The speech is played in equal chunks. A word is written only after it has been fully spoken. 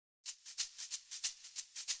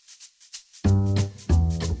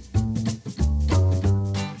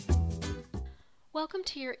Welcome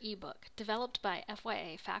to your eBook, developed by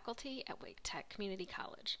FYA faculty at Wake Tech Community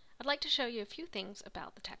College. I'd like to show you a few things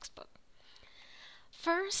about the textbook.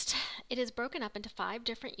 First, it is broken up into 5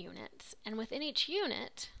 different units, and within each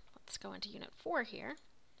unit, let's go into Unit 4 here,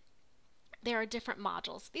 there are different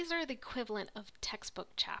modules. These are the equivalent of textbook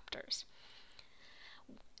chapters.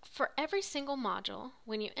 For every single module,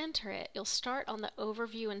 when you enter it, you'll start on the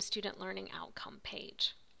Overview and Student Learning Outcome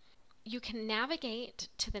page. You can navigate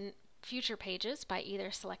to the future pages by either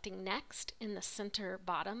selecting Next in the center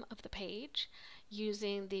bottom of the page,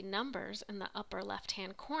 using the numbers in the upper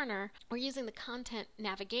left-hand corner, or using the Content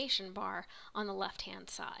navigation bar on the left-hand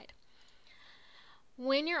side.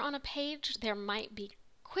 When you're on a page, there might be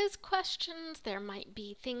quiz questions, there might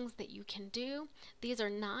be things that you can do. These are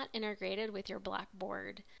not integrated with your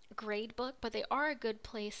Blackboard gradebook, but they are a good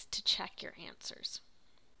place to check your answers.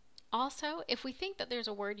 Also, if we think that there's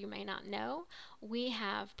a word you may not know, we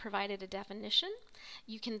have provided a definition.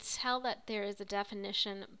 You can tell that there is a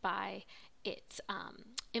definition by it's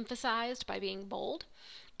emphasized by being bold,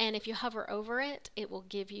 and if you hover over it, it will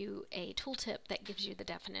give you a tooltip that gives you the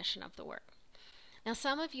definition of the word. Now,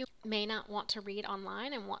 some of you may not want to read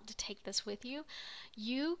online and want to take this with you.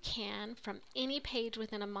 You can, from any page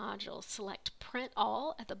within a module, select Print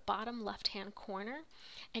All at the bottom left-hand corner,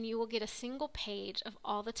 and you will get a single page of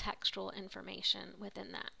all the textual information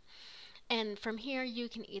within that. And from here, you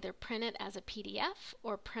can either print it as a PDF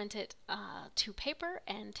or print it to paper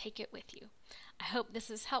and take it with you. I hope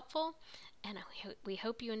this is helpful, and we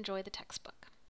hope you enjoy the textbook.